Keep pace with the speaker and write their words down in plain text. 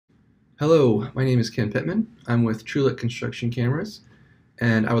Hello, my name is Ken Pittman. I'm with TrueLook Construction Cameras,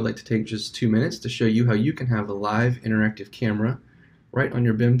 and I would like to take just 2 minutes to show you how you can have a live interactive camera right on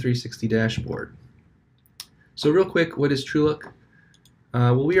your BIM 360 dashboard. So real quick, what is TrueLook?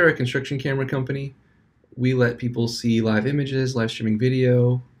 Well, we are a construction camera company. We let people see live images, live streaming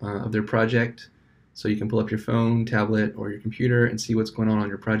video of their project, so you can pull up your phone, tablet, or your computer and see what's going on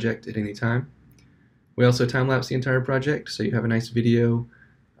your project at any time. We also time-lapse the entire project, so you have a nice video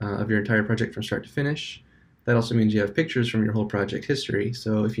of your entire project from start to finish. That also means you have pictures from your whole project history,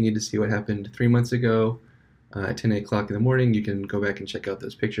 so if you need to see what happened 3 months ago at 10 o'clock in the morning, you can go back and check out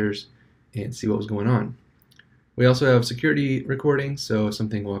those pictures and see what was going on. We also have security recording, so if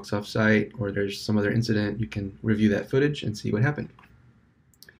something walks off site or there's some other incident, you can review that footage and see what happened.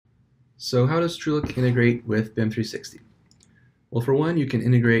 So how does TrueLook integrate with BIM 360? Well, for one, you can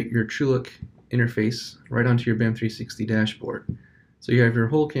integrate your TrueLook interface right onto your BIM 360 dashboard. So you have your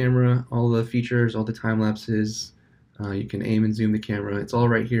whole camera, all the features, all the time lapses. You can aim and zoom the camera. It's all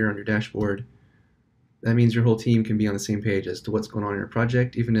right here on your dashboard. That means your whole team can be on the same page as to what's going on in your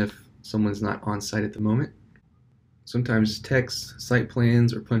project, even if someone's not on site at the moment. Sometimes text, site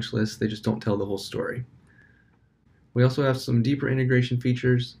plans, or punch lists, they just don't tell the whole story. We also have some deeper integration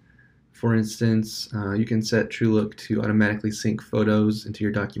features. For instance, you can set TrueLook to automatically sync photos into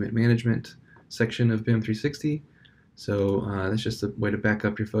your document management section of BIM 360. So that's just a way to back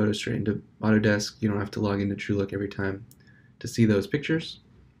up your photos straight into Autodesk. You don't have to log into TrueLook every time to see those pictures.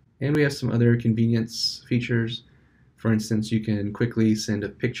 And we have some other convenience features. For instance, you can quickly send a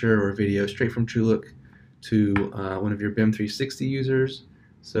picture or a video straight from TrueLook to one of your BIM 360 users,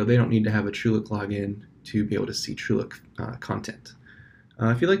 so they don't need to have a TrueLook login to be able to see TrueLook content.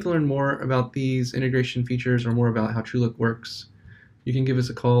 If you'd like to learn more about these integration features or more about how TrueLook works, you can give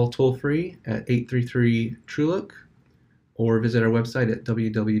us a call toll-free at 833-TrueLook, or visit our website at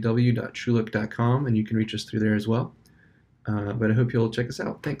www.truelook.com, and you can reach us through there as well. But I hope you'll check us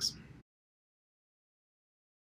out. Thanks.